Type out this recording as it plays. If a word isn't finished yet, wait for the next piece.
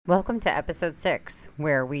Welcome to episode 6,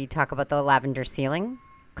 where we talk about the lavender ceiling,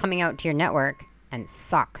 coming out to your network, and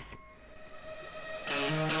socks.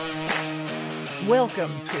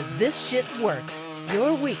 Welcome to This Shit Works,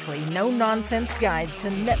 your weekly no-nonsense guide to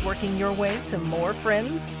networking your way to more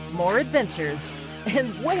friends, more adventures,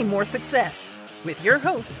 and way more success. With your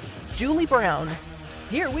host, Julie Brown.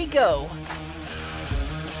 Here we go.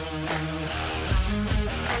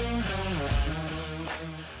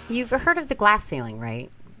 You've heard of the glass ceiling,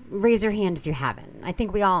 right? Raise your hand if you haven't. I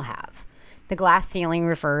think we all have. The glass ceiling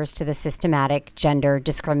refers to the systematic gender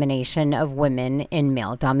discrimination of women in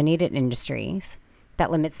male-dominated industries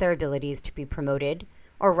that limits their abilities to be promoted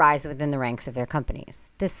or rise within the ranks of their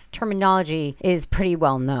companies. This terminology is pretty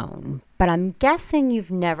well known, but I'm guessing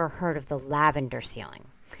you've never heard of the lavender ceiling.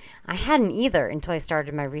 I hadn't either until I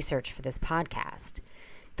started my research for this podcast.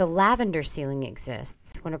 The lavender ceiling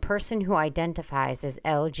exists when a person who identifies as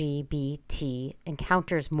LGBT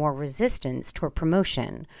encounters more resistance toward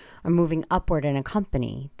promotion or moving upward in a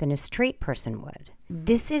company than a straight person would.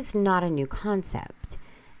 This is not a new concept.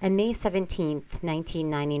 A May 17,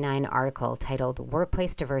 1999 article titled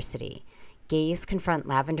Workplace Diversity, Gays Confront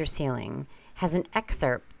Lavender Ceiling has an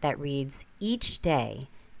excerpt that reads, "Each day,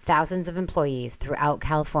 thousands of employees throughout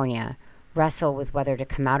California wrestle with whether to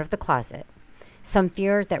come out of the closet. Some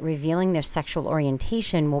fear that revealing their sexual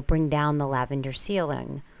orientation will bring down the lavender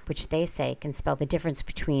ceiling, which they say can spell the difference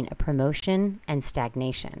between a promotion and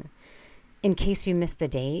stagnation." In case you missed the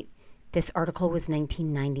date, this article was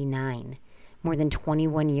 1999, more than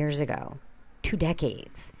 21 years ago, 2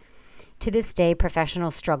 decades. To this day,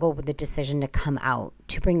 professionals struggle with the decision to come out,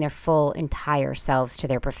 to bring their full, entire selves to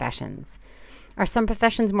their professions. Are some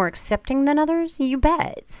professions more accepting than others? You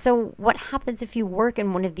bet. So what happens if you work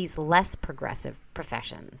in one of these less progressive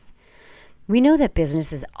professions? We know that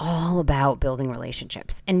business is all about building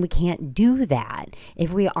relationships, and we can't do that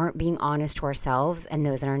if we aren't being honest to ourselves and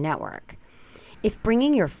those in our network. If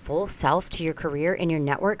bringing your full self to your career in your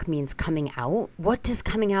network means coming out, what does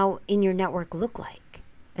coming out in your network look like?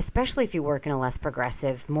 Especially if you work in a less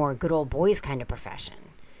progressive, more good old boys kind of profession.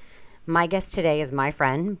 My guest today is my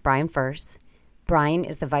friend, Brian Furse. Brian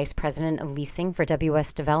is the Vice President of Leasing for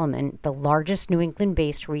WS Development, the largest New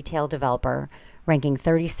England-based retail developer, ranking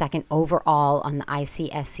 32nd overall on the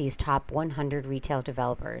ICSC's top 100 retail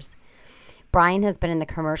developers. Brian has been in the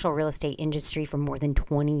commercial real estate industry for more than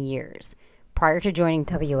 20 years. Prior to joining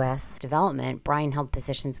WS Development, Brian held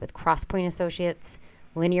positions with Crosspoint Associates,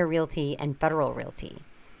 Linear Realty, and Federal Realty.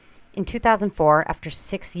 In 2004, after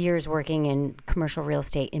 6 years working in commercial real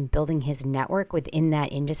estate and building his network within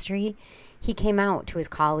that industry, he came out to his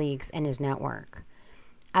colleagues and his network.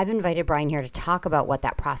 I've invited Brian here to talk about what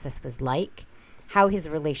that process was like, how his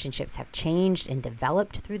relationships have changed and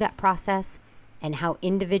developed through that process, and how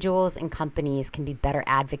individuals and companies can be better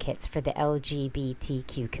advocates for the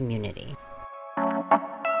LGBTQ community.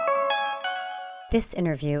 This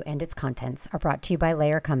interview and its contents are brought to you by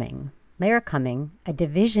Layer Cumming. Layer Cumming, a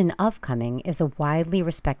division of Cumming, is a widely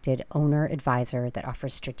respected owner advisor that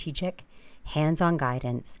offers strategic, hands-on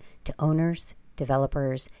guidance to owners,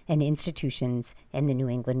 developers, and institutions in the New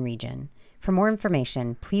England region. For more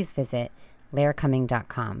information, please visit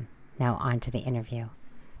layercumming.com. Now on to the interview.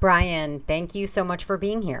 Brian, thank you so much for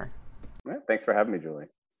being here. Thanks for having me, Julie.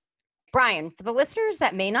 Brian, for the listeners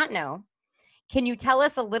that may not know, can you tell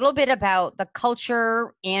us a little bit about the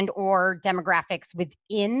culture and or demographics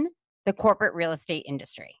within the corporate real estate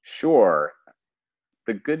industry? Sure.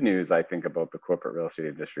 The good news, I think, about the corporate real estate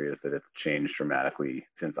industry is that it's changed dramatically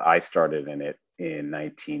since I started in it in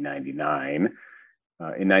 1999.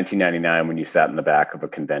 In 1999, when you sat in the back of a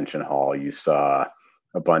convention hall, you saw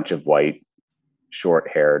a bunch of white,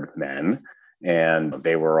 short-haired men, and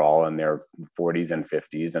they were all in their 40s and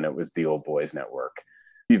 50s, and it was the old boys network.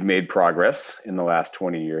 You've made progress in the last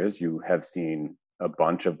 20 years. You have seen a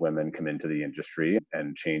bunch of women come into the industry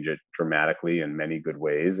and change it dramatically in many good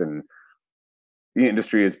ways. And the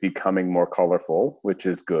industry is becoming more colorful, which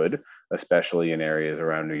is good, especially in areas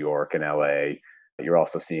around New York and LA. You're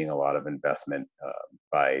also seeing a lot of investment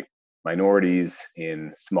by minorities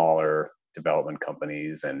in smaller development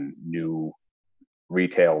companies and new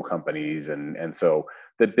retail companies. And so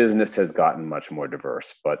the business has gotten much more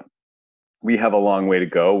diverse, but we have a long way to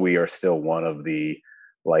go. We are still one of the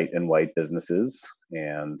light and white businesses,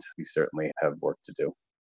 and we certainly have work to do.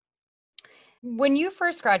 When you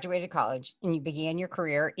first graduated college and you began your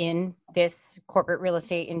career in this corporate real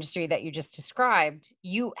estate industry that you just described,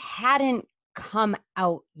 you hadn't come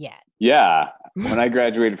out yet. Yeah. When I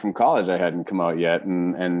graduated from college, I hadn't come out yet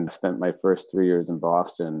and spent my first 3 years in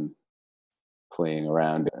Boston playing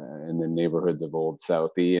around in the neighborhoods of Old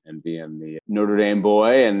Southie and being the Notre Dame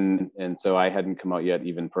boy. And so I hadn't come out yet,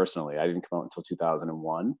 even personally. I didn't come out until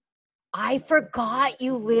 2001. I forgot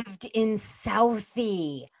you lived in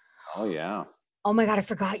Southie. Oh, yeah. Oh my God, I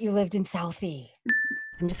forgot you lived in Southie.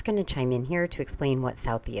 I'm just going to chime in here to explain what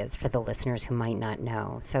Southie is for the listeners who might not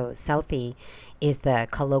know. So Southie is the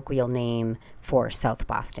colloquial name for South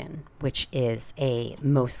Boston, which is a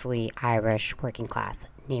mostly Irish working class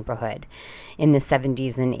neighborhood. In the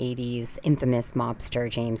 70s and 80s, infamous mobster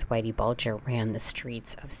James Whitey Bulger ran the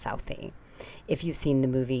streets of Southie. If you've seen the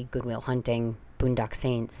movie Good Will Hunting, Boondock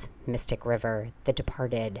Saints, Mystic River, The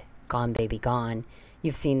Departed, Gone Baby Gone,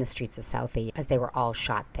 you've seen the streets of Southie as they were all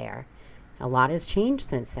shot there. A lot has changed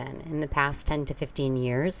since then. In the past 10 to 15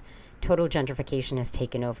 years, total gentrification has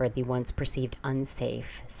taken over the once perceived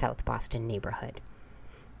unsafe South Boston neighborhood.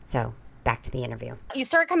 So, back to the interview. You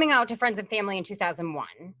started coming out to friends and family in 2001.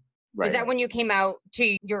 Right. Is that when you came out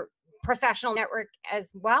to your professional network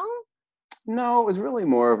as well? No, it was really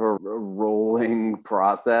more of a rolling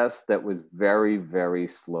process that was very, very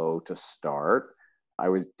slow to start. I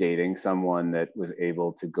was dating someone that was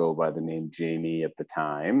able to go by the name Jamie at the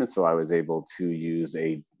time. And so I was able to use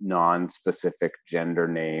a non-specific gender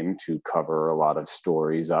name to cover a lot of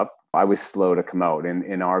stories up. I was slow to come out.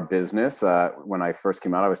 In our business, when I first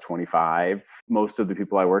came out, I was 25. Most of the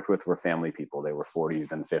people I worked with were family people. They were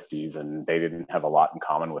 40s and 50s, and they didn't have a lot in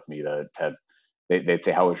common with me. They'd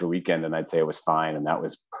say, how was your weekend? And I'd say it was fine. And that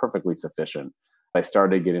was perfectly sufficient. I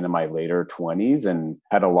started to get into my later 20s and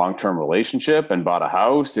had a long-term relationship and bought a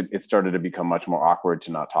house. It started to become much more awkward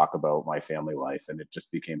to not talk about my family life. And it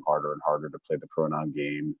just became harder and harder to play the pronoun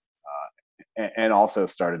game. And also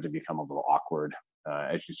started to become a little awkward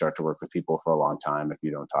as you start to work with people for a long time. If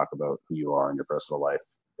you don't talk about who you are in your personal life,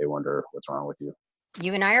 they wonder what's wrong with you.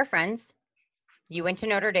 You and I are friends. You went to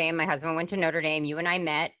Notre Dame. My husband went to Notre Dame. You and I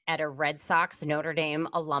met at a Red Sox Notre Dame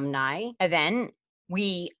alumni event.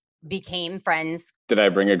 We became friends. Did I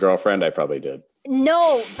bring a girlfriend? I probably did.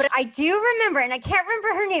 No, but I do remember, and I can't remember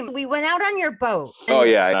her name. We went out on your boat. Oh,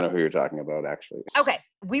 yeah. I know who you're talking about, actually. Okay.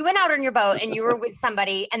 We went out on your boat, and you were with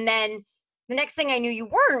somebody, and then the next thing I knew, you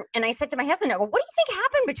weren't. And I said to my husband, I go, what do you think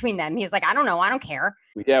happened between them? He's like, I don't know. I don't care.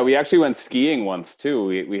 Yeah, we actually went skiing once, too.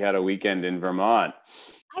 We had a weekend in Vermont.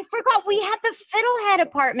 I forgot we had the Fiddlehead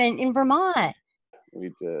apartment in Vermont.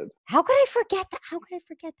 We did. How could I forget that?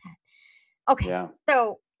 Okay. Yeah.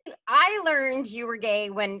 So I learned you were gay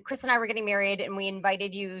when Chris and I were getting married, and we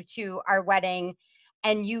invited you to our wedding,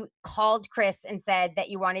 and you called Chris and said that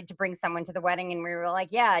you wanted to bring someone to the wedding. And we were like,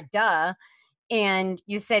 yeah, duh. And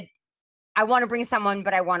you said, I want to bring someone,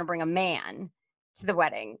 but I want to bring a man to the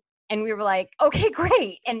wedding. And we were like, okay,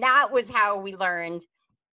 great. And that was how we learned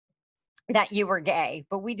that you were gay,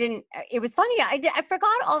 but we didn't. It was funny. I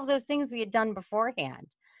forgot all of those things we had done beforehand.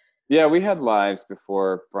 Yeah, we had lives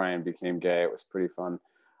before Brian became gay. It was pretty fun.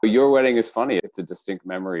 Your wedding is funny. It's a distinct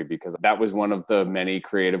memory because that was one of the many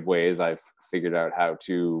creative ways I've figured out how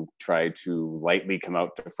to try to lightly come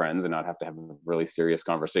out to friends and not have to have a really serious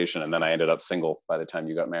conversation. And then I ended up single by the time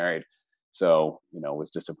you got married. So, was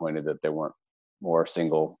disappointed that there weren't more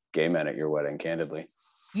single gay men at your wedding, candidly.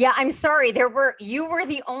 Yeah, I'm sorry. You were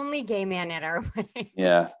the only gay man at our wedding.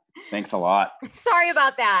 Yeah, thanks a lot. Sorry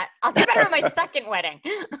about that. I'll do better at my second wedding.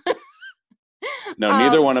 No,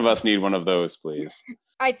 neither one of us need one of those, please.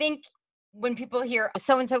 I think when people hear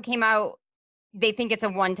so-and-so came out, they think it's a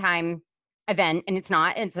one-time event, and it's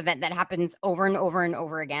not. It's an event that happens over and over and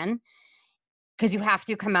over again because you have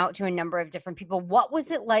to come out to a number of different people. What was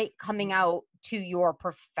it like coming out to your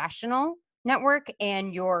professional network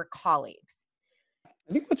and your colleagues?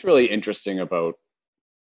 I think what's really interesting about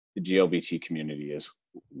the GLBT community is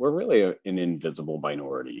we're really an invisible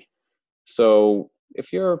minority. So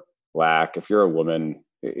if you're Black, if you're a woman,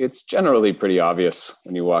 it's generally pretty obvious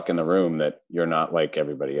when you walk in the room that you're not like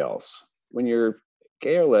everybody else. When you're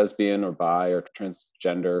gay or lesbian or bi or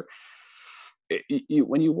transgender,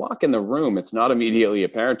 when you walk in the room, it's not immediately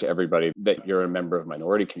apparent to everybody that you're a member of a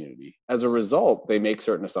minority community. As a result, they make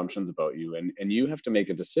certain assumptions about you, and you have to make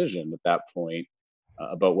a decision at that point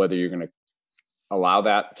about whether you're going to allow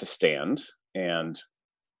that to stand and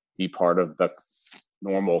be part of the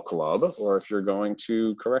normal club, or if you're going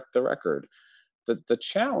to correct the record. The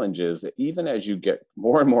challenge is that even as you get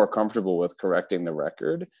more and more comfortable with correcting the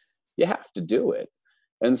record, you have to do it.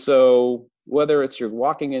 And so whether it's you're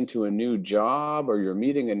walking into a new job or you're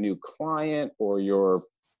meeting a new client or you're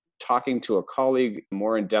talking to a colleague in a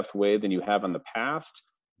more in-depth way than you have in the past,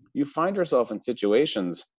 you find yourself in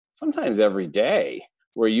situations sometimes every day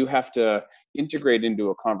where you have to integrate into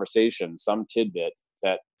a conversation some tidbit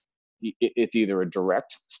that it's either a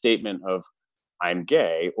direct statement of I'm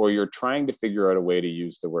gay, or you're trying to figure out a way to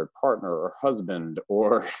use the word partner or husband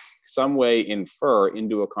or some way infer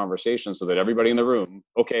into a conversation so that everybody in the room,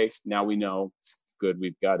 okay, now we know, good,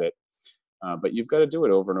 we've got it. But you've got to do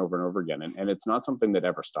it over and over and over again. And it's not something that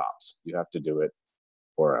ever stops. You have to do it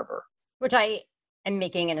forever. Which I am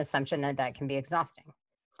making an assumption that that can be exhausting.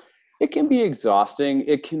 It can be exhausting.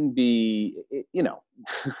 It can be,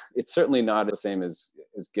 it's certainly not the same as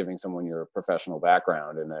giving someone your professional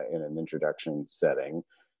background in an introduction setting.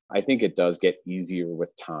 I think it does get easier with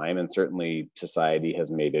time, and certainly society has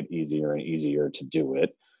made it easier and easier to do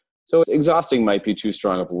it. So exhausting might be too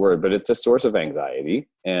strong of a word, but it's a source of anxiety,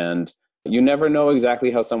 and you never know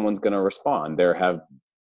exactly how someone's going to respond. There have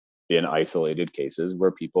been isolated cases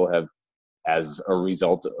where people have, as a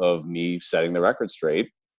result of me setting the record straight,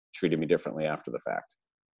 treated me differently after the fact.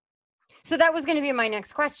 So that was going to be my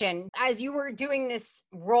next question. As you were doing this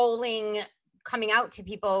rolling, coming out to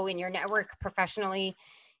people in your network professionally,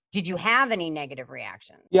 did you have any negative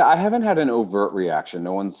reaction? Yeah, I haven't had an overt reaction.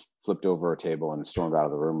 No one's flipped over a table and stormed out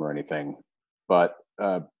of the room or anything. But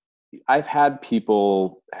I've had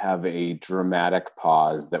people have a dramatic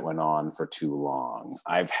pause that went on for too long.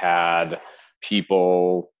 I've had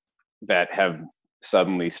people that have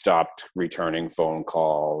suddenly stopped returning phone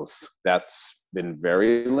calls. That's been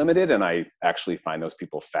very limited. And I actually find those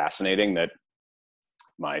people fascinating, that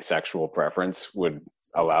my sexual preference would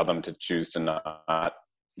allow them to choose to not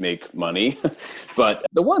make money. But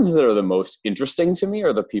the ones that are the most interesting to me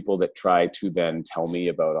are the people that try to then tell me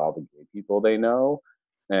about all the gay people they know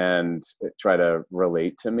and try to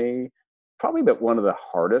relate to me. Probably one of the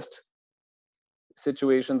hardest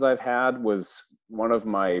situations I've had was one of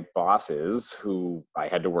my bosses, who I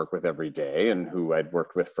had to work with every day and who I'd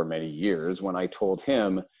worked with for many years. When I told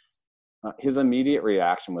him, his immediate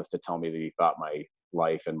reaction was to tell me that he thought my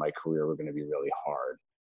life and my career were going to be really hard.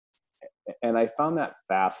 And I found that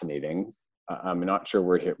fascinating. I'm not sure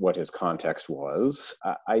what his context was.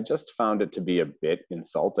 I just found it to be a bit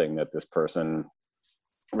insulting that this person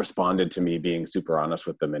responded to me being super honest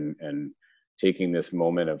with them and taking this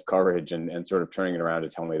moment of courage and sort of turning it around to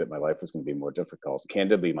tell me that my life was going to be more difficult.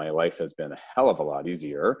 Candidly, my life has been a hell of a lot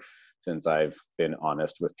easier since I've been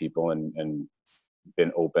honest with people and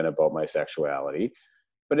been open about my sexuality.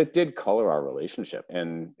 But it did color our relationship.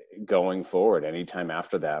 And going forward, anytime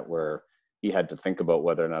after that where he had to think about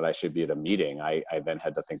whether or not I should be at a meeting, I then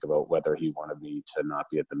had to think about whether he wanted me to not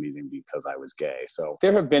be at the meeting because I was gay. So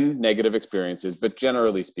there have been negative experiences, but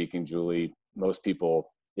generally speaking, Julie, most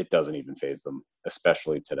people, it doesn't even faze them,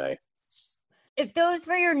 especially today. If those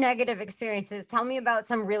were your negative experiences, tell me about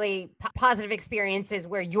some really positive experiences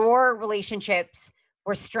where your relationships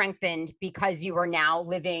were strengthened because you are now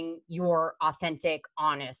living your authentic,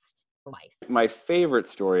 honest life. My favorite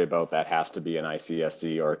story about that has to be an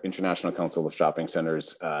ICSC, or International Council of Shopping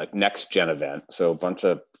Centers, Next Gen event. So a bunch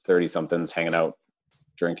of 30-somethings hanging out,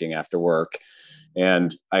 drinking after work.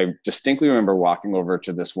 And I distinctly remember walking over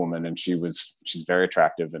to this woman, and she's very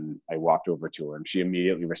attractive. And I walked over to her, and she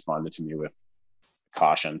immediately responded to me with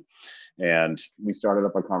caution. And we started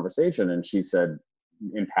up a conversation, and she said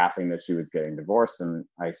in passing that she was getting divorced. And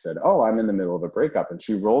I said, "Oh, I'm in the middle of a breakup." And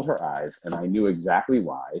she rolled her eyes, and I knew exactly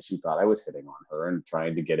why. She thought I was hitting on her and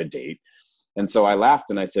trying to get a date. And so I laughed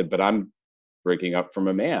and I said, "But I'm breaking up from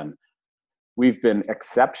a man." We've been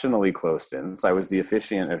exceptionally close since. I was the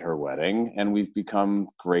officiant at her wedding, and we've become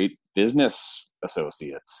great business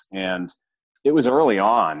associates. And it was early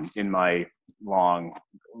on in my long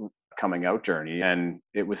coming out journey, and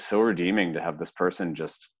it was so redeeming to have this person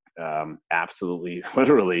just absolutely,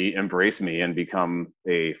 literally embrace me and become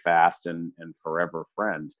a fast and forever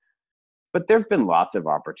friend. But there have been lots of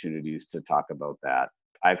opportunities to talk about that.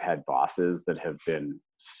 I've had bosses that have been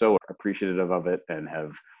so appreciative of it and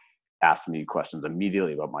have asked me questions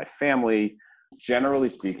immediately about my family. Generally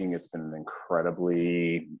speaking, it's been an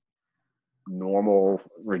incredibly normal,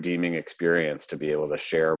 redeeming experience to be able to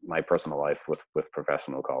share my personal life with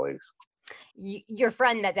professional colleagues. Your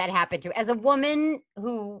friend that happened to, as a woman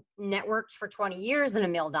who networked for 20 years in a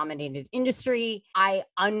male-dominated industry, I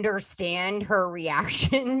understand her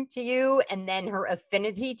reaction to you and then her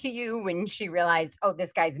affinity to you when she realized, oh,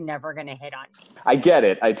 this guy's never going to hit on me. I get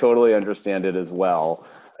it. I totally understand it as well.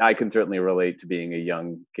 I can certainly relate to being a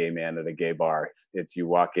young gay man at a gay bar. It's you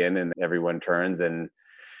walk in and everyone turns, and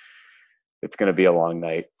it's going to be a long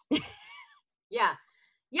night. Yeah.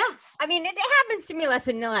 Yeah. I mean, it happens to me less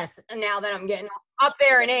and less now that I'm getting up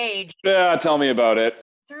there in age. Yeah, tell me about it.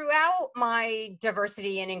 Throughout my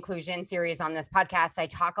diversity and inclusion series on this podcast, I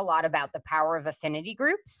talk a lot about the power of affinity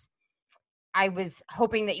groups. I was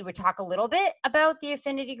hoping that you would talk a little bit about the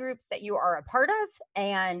affinity groups that you are a part of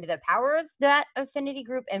and the power of that affinity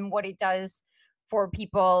group and what it does for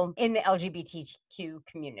people in the LGBTQ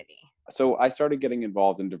community. So I started getting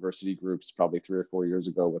involved in diversity groups probably 3 or 4 years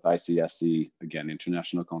ago with ICSC, again,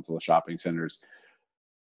 International Council of Shopping Centers.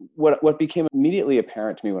 What became immediately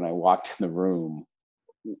apparent to me when I walked in the room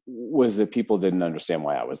was that people didn't understand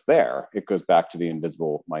why I was there. It goes back to the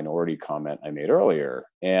invisible minority comment I made earlier.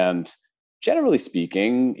 And generally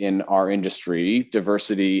speaking, in our industry,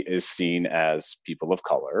 diversity is seen as people of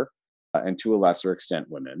color and to a lesser extent,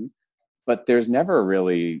 women. But there's never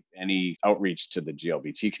really any outreach to the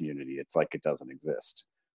GLBT community. It's like it doesn't exist.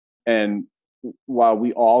 And while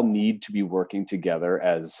we all need to be working together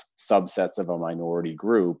as subsets of a minority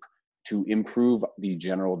group to improve the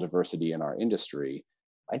general diversity in our industry,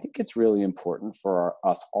 I think it's really important for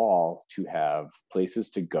us all to have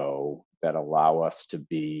places to go that allow us to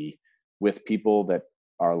be with people that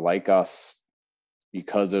are like us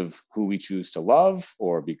because of who we choose to love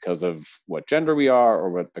or because of what gender we are or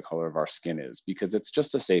what the color of our skin is, because it's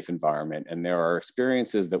just a safe environment. And there are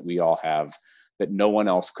experiences that we all have that no one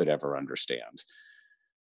else could ever understand.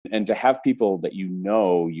 And to have people that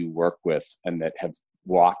you work with and that have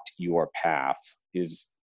walked your path is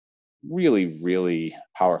really, really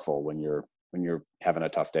powerful when you're having a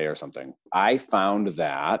tough day or something. I found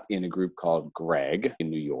that in a group called GREG in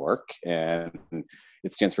New York, and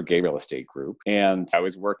it stands for Gay Real Estate Group. And I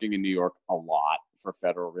was working in New York a lot for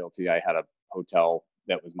Federal Realty. I had a hotel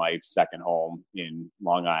that was my second home in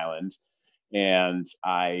Long Island. And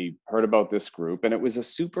I heard about this group, and it was a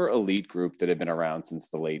super elite group that had been around since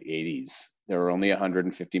the late 80s. There were only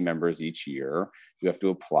 150 members each year. You have to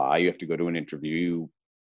apply, you have to go to an interview,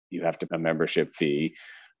 you have to pay a membership fee.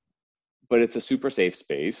 But it's a super safe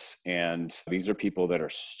space. And these are people that are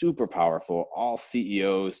super powerful, all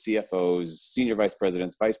CEOs, CFOs, senior vice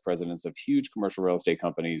presidents of huge commercial real estate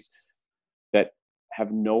companies that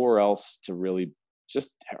have nowhere else to really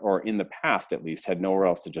or in the past at least, had nowhere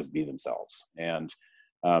else to just be themselves. And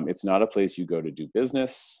it's not a place you go to do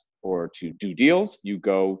business or to do deals. You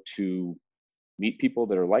go to meet people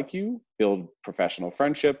that are like you, build professional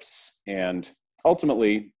friendships, and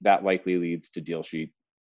ultimately that likely leads to deal sheet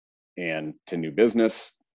and to new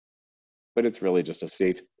business. But it's really just a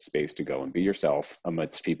safe space to go and be yourself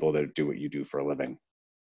amidst people that do what you do for a living.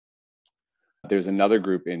 There's another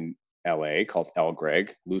group in LA called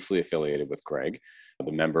LGREG, loosely affiliated with Greg.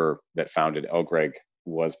 The member that founded LGREG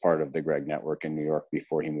was part of the Greg network in New York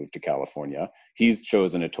before he moved to California. He's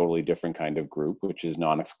chosen a totally different kind of group, which is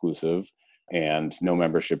non-exclusive and no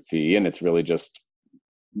membership fee. And it's really just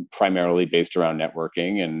primarily based around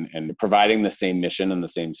networking and providing the same mission and the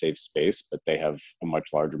same safe space, but they have a much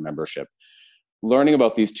larger membership. Learning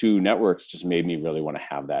about these two networks just made me really want to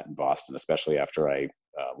have that in Boston, especially after I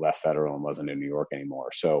left Federal and wasn't in New York anymore.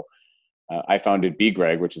 So I founded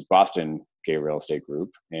BGREG, which is Boston Gay Real Estate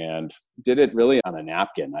Group, and did it really on a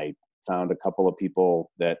napkin. I found a couple of people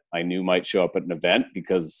that I knew might show up at an event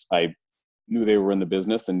because I knew they were in the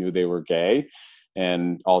business and knew they were gay,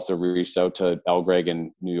 and also reached out to LGREG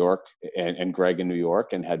in New York and Greg in New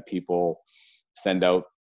York, and had people send out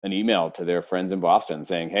an email to their friends in Boston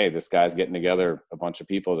saying, hey, this guy's getting together a bunch of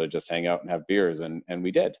people to just hang out and have beers. And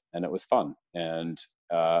we did, and it was fun. And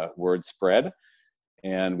word spread.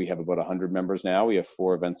 And we have about 100 members now. We have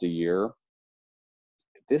 4 events a year.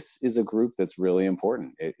 This is a group that's really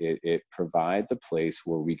important. It provides a place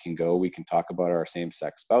where we can go. We can talk about our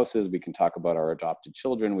same-sex spouses. We can talk about our adopted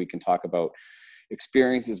children. We can talk about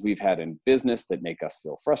experiences we've had in business that make us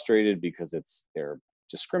feel frustrated because they're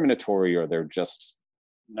discriminatory or they're just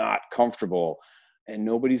not comfortable. And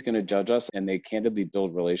nobody's going to judge us. And they candidly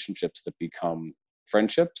build relationships that become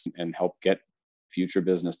friendships and help get future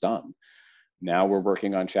business done. Now we're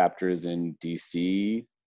working on chapters in DC,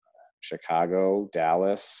 Chicago,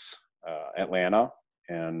 Dallas, Atlanta,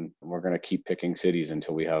 and we're going to keep picking cities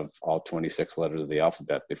until we have all 26 letters of the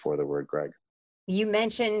alphabet before the word Greg. You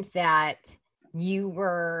mentioned that you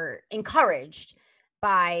were encouraged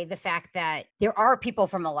by the fact that there are people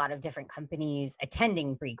from a lot of different companies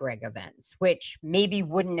attending BGREG events, which maybe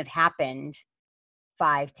wouldn't have happened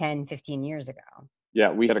 5, 10, 15 years ago.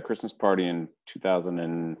 Yeah, we had a Christmas party in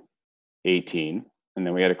 2018, and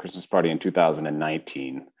then we had a Christmas party in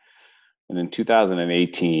 2019. And in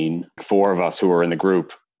 2018, 4 of us who were in the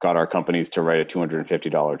group got our companies to write a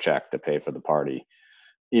 $250 check to pay for the party.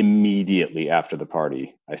 Immediately after the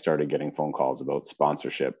party, I started getting phone calls about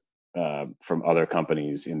sponsorship from other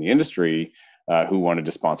companies in the industry who wanted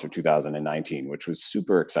to sponsor 2019, which was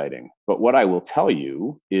super exciting. But what I will tell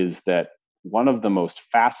you is that one of the most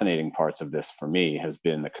fascinating parts of this for me has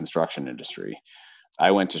been the construction industry.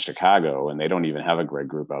 I went to Chicago and they don't even have a Greg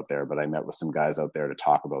group out there, but I met with some guys out there to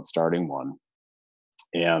talk about starting one.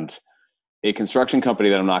 And a construction company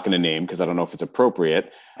that I'm not going to name because I don't know if it's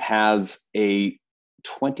appropriate has a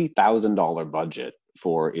 $20,000 budget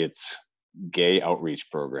for its gay outreach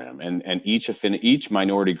program. And each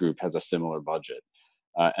minority group has a similar budget.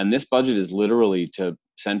 And this budget is literally to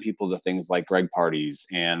send people to things like Greg parties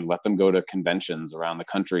and let them go to conventions around the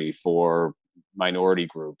country for minority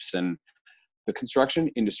groups. And the construction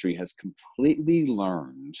industry has completely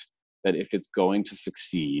learned that if it's going to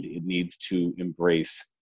succeed, it needs to embrace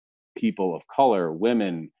people of color,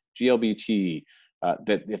 women, GLBT,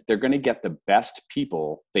 that if they're going to get the best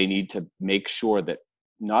people, they need to make sure that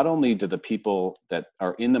not only do the people that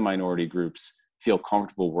are in the minority groups feel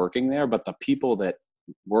comfortable working there, but the people that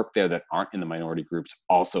work there that aren't in the minority groups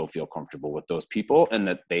also feel comfortable with those people and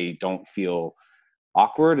that they don't feel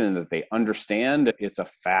awkward and that they understand. It's a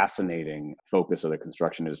fascinating focus of the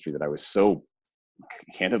construction industry that I was so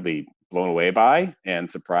candidly blown away by and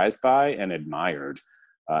surprised by and admired.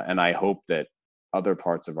 And I hope that other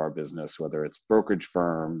parts of our business, whether it's brokerage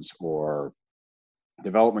firms or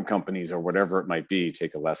development companies or whatever it might be,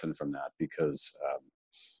 take a lesson from that because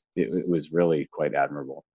it was really quite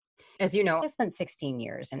admirable. As you know, I spent 16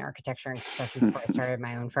 years in architecture and construction before I started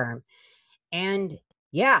my own firm. And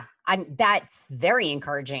yeah, that's very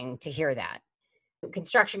encouraging to hear that.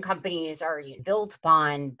 Construction companies are built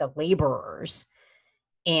upon the laborers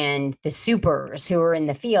and the supers who are in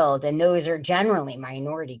the field, and those are generally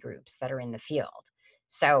minority groups that are in the field.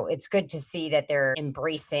 So it's good to see that they're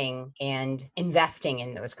embracing and investing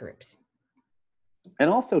in those groups.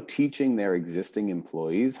 And also teaching their existing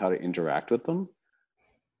employees how to interact with them.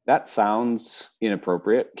 That sounds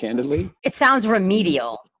inappropriate, candidly. It sounds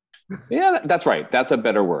remedial. Yeah, that's right. That's a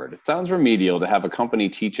better word. It sounds remedial to have a company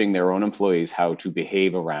teaching their own employees how to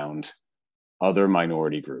behave around other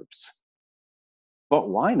minority groups. But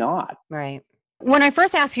why not? Right. When I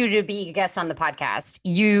first asked you to be a guest on the podcast,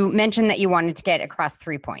 you mentioned that you wanted to get across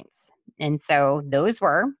 3 points. And so those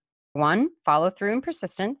were 1, follow through and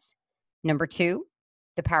persistence. 2,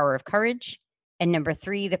 the power of courage. And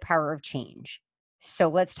 3, the power of change. So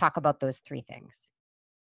let's talk about those 3 things,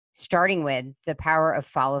 starting with the power of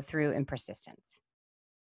follow through and persistence.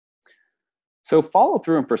 So follow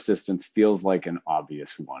through and persistence feels like an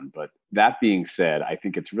obvious one. But that being said, I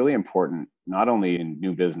think it's really important, not only in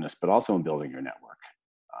new business, but also in building your network.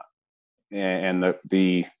 And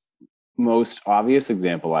the most obvious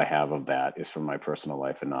example I have of that is from my personal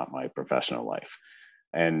life and not my professional life.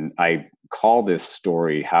 And I call this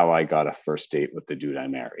story how I got a first date with the dude I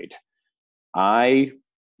married. I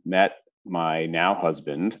met my now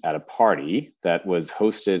husband at a party that was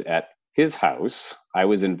hosted at his house. I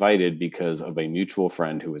was invited because of a mutual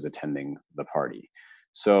friend who was attending the party.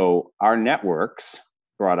 So our networks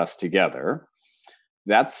brought us together.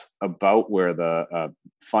 That's about where the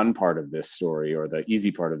fun part of this story or the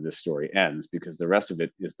easy part of this story ends, because the rest of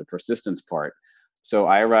it is the persistence part. So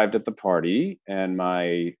I arrived at the party and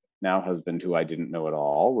my now husband, who I didn't know at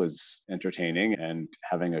all, was entertaining and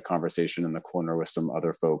having a conversation in the corner with some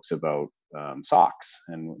other folks about socks.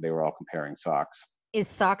 And they were all comparing socks. Is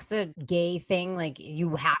socks a gay thing? Like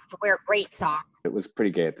you have to wear great socks? It was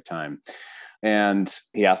pretty gay at the time. And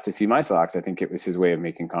he asked to see my socks. I think it was his way of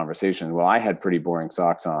making conversation. Well, I had pretty boring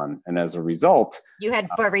socks on. And as a result, you had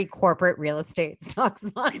very corporate real estate socks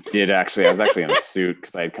on. I did actually. I was actually in a suit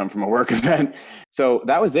because I had come from a work event. So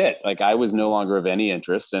that was it. Like I was no longer of any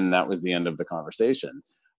interest. And that was the end of the conversation.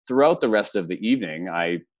 Throughout the rest of the evening,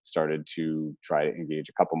 I started to try to engage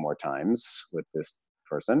a couple more times with this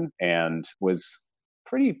person and was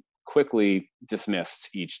pretty quickly dismissed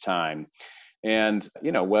each time. And,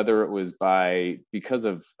 you know, whether it was because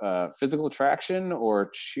of physical attraction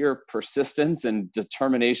or sheer persistence and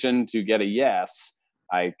determination to get a yes,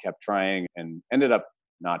 I kept trying and ended up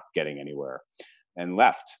not getting anywhere and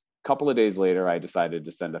left. A couple of days later, I decided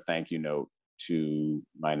to send a thank you note to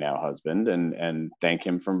my now husband and thank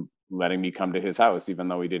him for letting me come to his house, even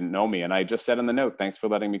though he didn't know me. And I just said in the note, thanks for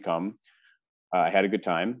letting me come. I had a good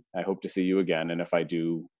time. I hope to see you again. And if I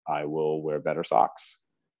do, I will wear better socks.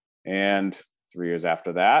 And 3 years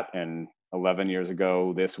after that, and 11 years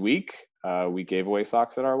ago this week, we gave away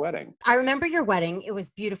socks at our wedding. I remember your wedding. It was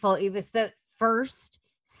beautiful. It was the first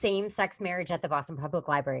same-sex marriage at the Boston Public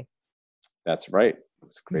Library. That's right. It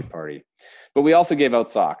was a great party. But we also gave out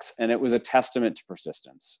socks, and it was a testament to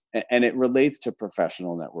persistence. And it relates to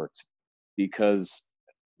professional networks because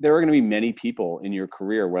there are going to be many people in your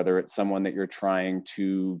career, whether it's someone that you're trying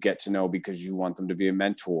to get to know because you want them to be a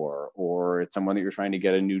mentor, or it's someone that you're trying to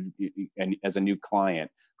get as a new client,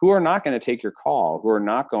 who are not going to take your call, who are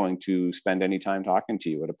not going to spend any time talking to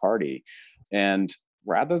you at a party. And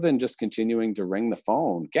rather than just continuing to ring the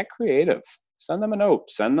phone, get creative. Send them a note,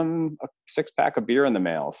 send them a 6-pack of beer in the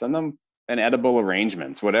mail, send them an edible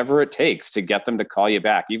arrangements, whatever it takes to get them to call you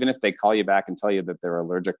back. Even if they call you back and tell you that they're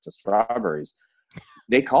allergic to strawberries,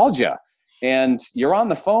 they called you and you're on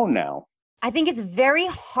the phone now. I think it's very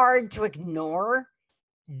hard to ignore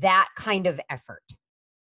that kind of effort.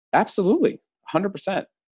 Absolutely. 100%.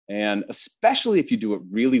 And especially if you do it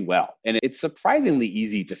really well. And it's surprisingly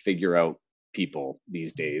easy to figure out people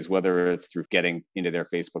these days, whether it's through getting into their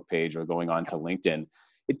Facebook page or going on to LinkedIn.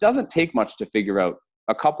 It doesn't take much to figure out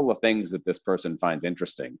a couple of things that this person finds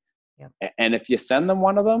interesting. Yep. And if you send them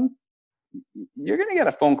one of them, you're going to get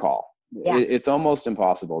a phone call. Yeah. It's almost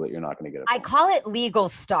impossible that you're not going to get a phone call. I call it legal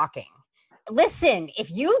stalking. Listen,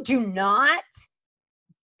 if you do not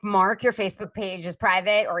mark your Facebook page as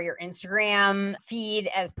private or your Instagram feed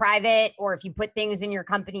as private, or if you put things in your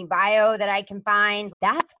company bio that I can find,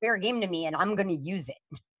 that's fair game to me and I'm going to use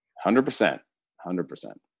it. 100%.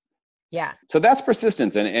 Yeah. So that's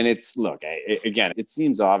persistence. And it's, look, again, it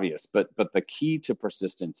seems obvious, but the key to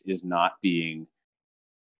persistence is not being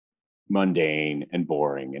mundane and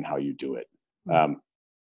boring in how you do it.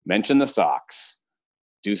 Mention the socks,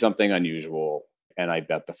 do something unusual, and I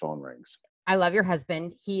bet the phone rings. I love your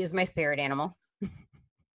husband. He is my spirit animal.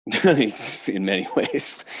 In many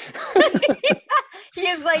ways. He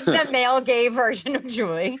is like the male gay version of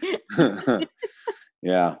Julie.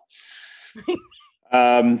 Yeah.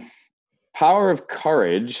 Power of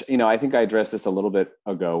courage. I think I addressed this a little bit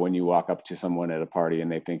ago when you walk up to someone at a party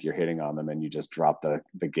and they think you're hitting on them and you just drop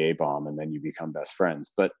the gay bomb and then you become best friends.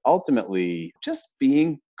 But ultimately, just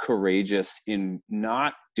being courageous in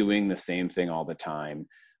not doing the same thing all the time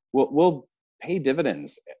will pay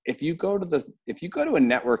dividends. If you go to a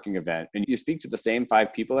networking event and you speak to the same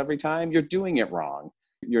 5 people every time, you're doing it wrong.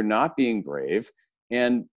 You're not being brave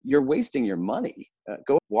and you're wasting your money.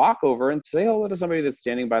 Go walk over and say hello to somebody that's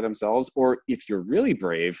standing by themselves. Or if you're really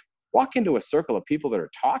brave, walk into a circle of people that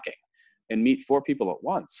are talking and meet 4 people at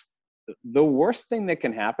once. The worst thing that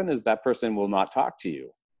can happen is that person will not talk to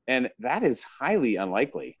you. And that is highly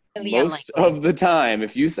unlikely. Most of the time,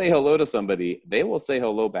 if you say hello to somebody, they will say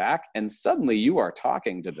hello back, and suddenly you are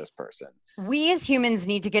talking to this person. We as humans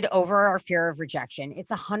need to get over our fear of rejection.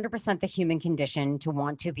 It's 100% the human condition to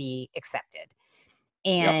want to be accepted.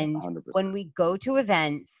 And yep, when we go to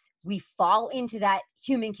events, we fall into that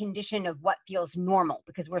human condition of what feels normal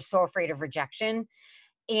because we're so afraid of rejection.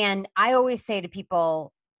 And I always say to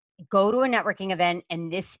people, go to a networking event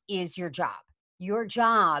and this is your job. Your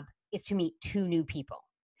job is to meet 2 new people.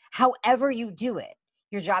 However you do it,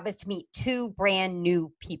 your job is to meet 2 brand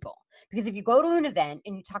new people. Because if you go to an event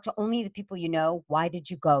and you talk to only the people you know, why did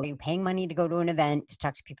you go? Are you paying money to go to an event to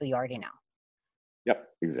talk to people you already know? Yep,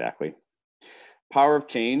 exactly. Power of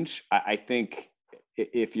change. I think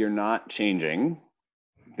if you're not changing,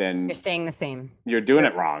 then you're staying the same. You're doing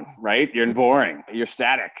it wrong, right? You're boring. You're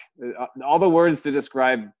static. All the words to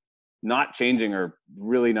describe not changing are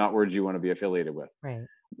really not words you want to be affiliated with. Right.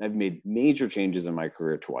 I've made major changes in my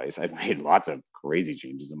career twice. I've made lots of crazy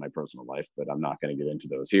changes in my personal life, but I'm not going to get into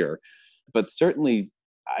those here. But certainly,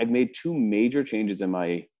 I've made 2 major changes in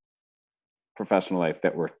my professional life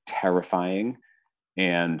that were terrifying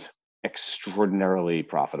and extraordinarily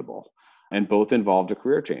profitable. And both involved a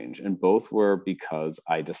career change. And both were because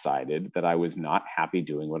I decided that I was not happy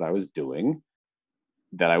doing what I was doing,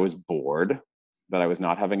 that I was bored, that I was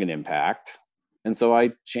not having an impact. And so I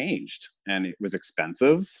changed, and it was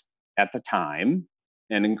expensive at the time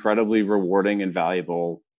and incredibly rewarding and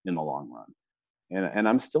valuable in the long run. And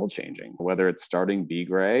I'm still changing, whether it's starting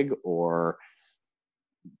BGreg or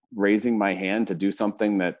raising my hand to do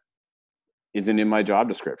something that isn't in my job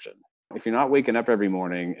description. If you're not waking up every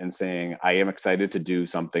morning and saying, I am excited to do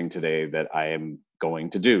something today that I am going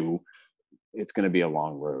to do, it's going to be a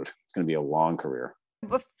long road. It's going to be a long career.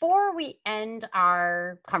 Before we end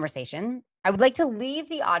our conversation, I would like to leave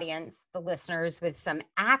the audience, the listeners, with some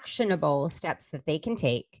actionable steps that they can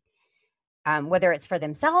take, whether it's for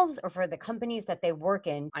themselves or for the companies that they work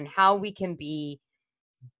in, on how we can be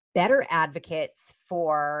better advocates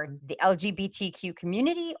for the LGBTQ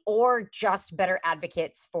community or just better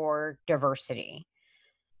advocates for diversity.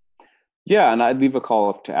 Yeah, and I'd leave a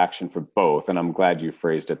call to action for both. And I'm glad you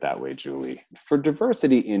phrased it that way, Julie. For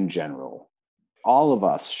diversity in general, all of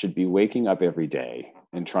us should be waking up every day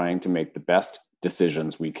and trying to make the best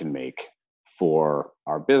decisions we can make for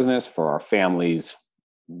our business, for our families,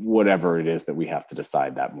 whatever it is that we have to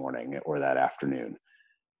decide that morning or that afternoon.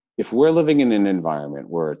 If we're living in an environment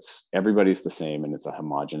where everybody's the same and it's a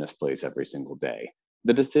homogenous place every single day,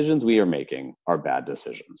 the decisions we are making are bad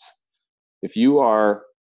decisions. If you are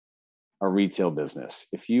a retail business,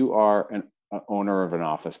 if you are an owner of an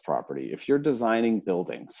office property, if you're designing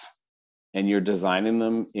buildings and you're designing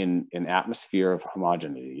them in an atmosphere of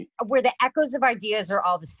homogeneity, where the echoes of ideas are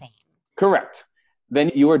all the same. Correct. Then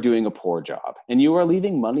you are doing a poor job and you are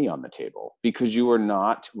leaving money on the table because you are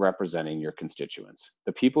not representing your constituents.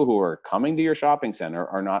 The people who are coming to your shopping center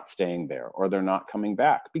are not staying there, or they're not coming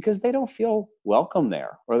back because they don't feel welcome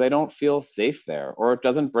there, or they don't feel safe there, or it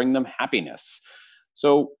doesn't bring them happiness.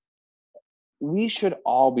 So we should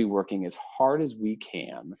all be working as hard as we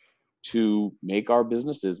can to make our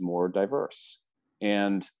businesses more diverse.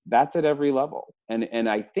 And that's at every level. And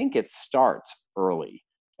I think it starts early.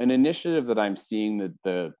 An initiative that I'm seeing that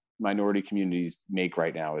the minority communities make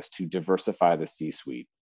right now is to diversify the C-suite.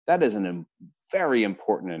 That is a very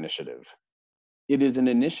important initiative. It is an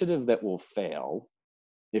initiative that will fail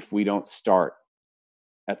if we don't start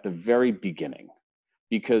at the very beginning,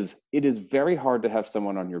 because it is very hard to have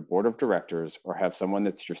someone on your board of directors or have someone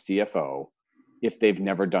that's your CFO if they've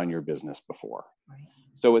never done your business before. Right.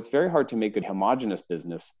 So it's very hard to make a homogenous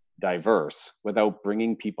business diverse without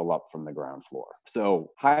bringing people up from the ground floor.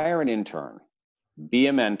 So hire an intern, be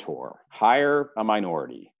a mentor, hire a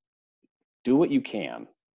minority, do what you can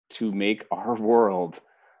to make our world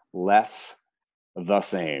less the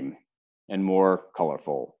same and more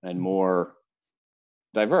colorful and more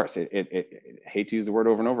diverse. I hate to use the word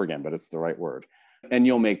over and over again, but it's the right word. And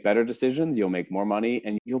you'll make better decisions, you'll make more money,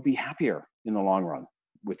 and you'll be happier in the long run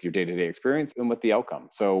with your day-to-day experience and with the outcome.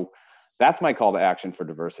 So that's my call to action for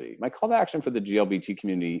diversity. My call to action for the GLBT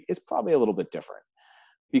community is probably a little bit different,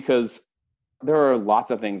 because there are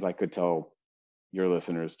lots of things I could tell your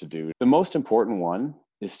listeners to do. The most important one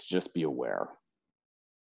is to just be aware.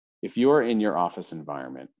 If you're in your office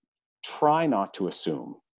environment, try not to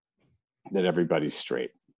assume that everybody's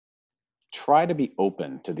straight. Try to be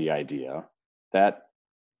open to the idea that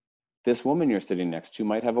this woman you're sitting next to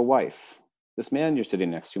might have a wife. This man you're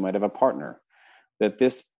sitting next to might have a partner. That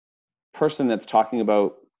this person that's talking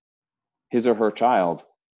about his or her child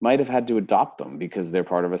might have had to adopt them because they're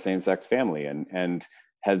part of a same-sex family and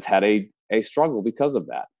has had a struggle because of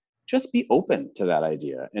that. Just be open to that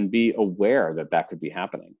idea and be aware that that could be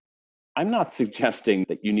happening. I'm not suggesting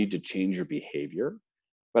that you need to change your behavior,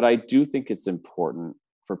 but I do think it's important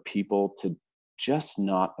for people to just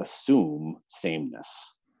not assume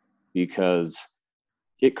sameness, because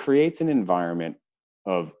it creates an environment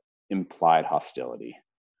of implied hostility.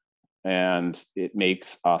 And it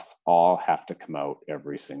makes us all have to come out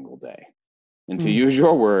every single day. And to use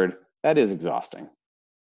your word, that is exhausting.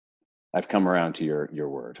 I've come around to your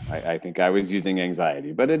word. I think I was using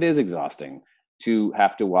anxiety, but it is exhausting to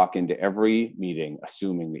have to walk into every meeting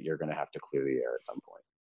assuming that you're going to have to clear the air at some point.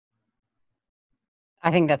 I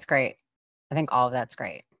think that's great. I think all of that's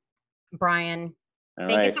great. Brian,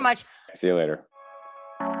 thank you so much. See you later.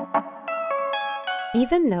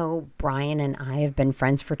 Even though Brian and I have been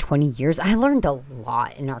friends for 20 years, I learned a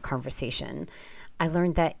lot in our conversation. I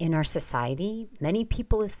learned that in our society, many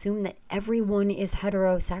people assume that everyone is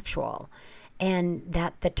heterosexual, and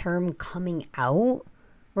that the term coming out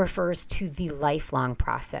refers to the lifelong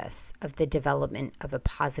process of the development of a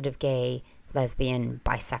positive gay, lesbian,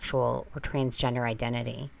 bisexual, or transgender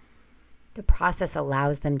identity. The process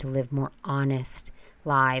allows them to live more honest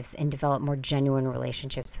lives and develop more genuine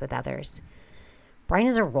relationships with others. Brian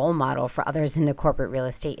is a role model for others in the corporate real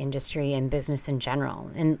estate industry and business in general.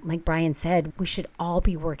 And like Brian said, we should all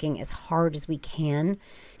be working as hard as we can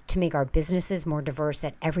to make our businesses more diverse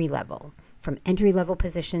at every level, from entry-level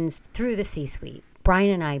positions through the C-suite.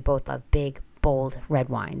 Brian and I both love big, bold red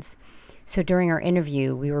wines. So during our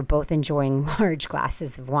interview, we were both enjoying large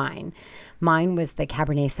glasses of wine. Mine was the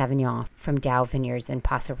Cabernet Sauvignon from Dow Vineyards in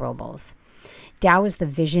Paso Robles. Dow is the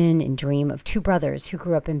vision and dream of two brothers who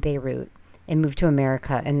grew up in Beirut and moved to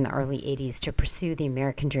America in the early 80s to pursue the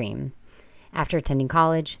American dream. After attending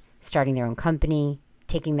college, starting their own company,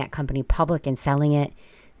 taking that company public and selling it,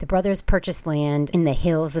 the brothers purchased land in the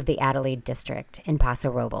hills of the Adelaide district in Paso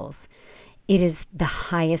Robles. It is the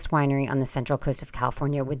highest winery on the central coast of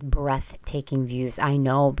California with breathtaking views. I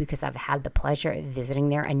know because I've had the pleasure of visiting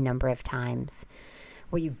there a number of times.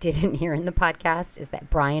 What you didn't hear in the podcast is that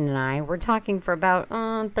Brian and I were talking for about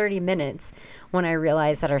 30 minutes when I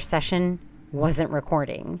realized that our session wasn't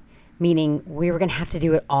recording, meaning we were going to have to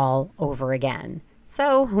do it all over again.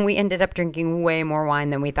 So we ended up drinking way more wine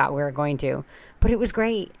than we thought we were going to, but it was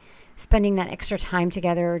great. Spending that extra time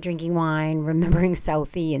together, drinking wine, remembering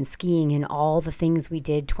Southie and skiing and all the things we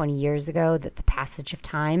did 20 years ago that the passage of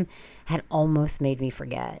time had almost made me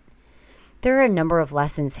forget. There are a number of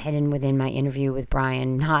lessons hidden within my interview with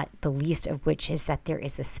Brian, not the least of which is that there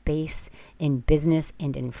is a space in business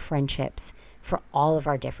and in friendships for all of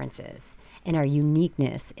our differences, and our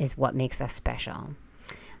uniqueness is what makes us special.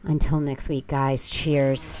 Until next week, guys,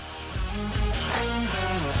 cheers.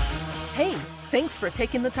 Hey, thanks for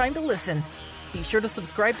taking the time to listen. Be sure to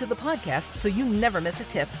subscribe to the podcast so you never miss a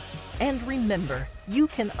tip. And remember, you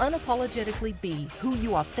can unapologetically be who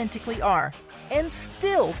you authentically are and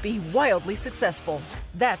still be wildly successful.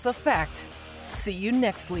 That's a fact. See you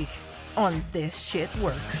next week on This Shit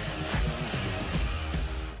Works.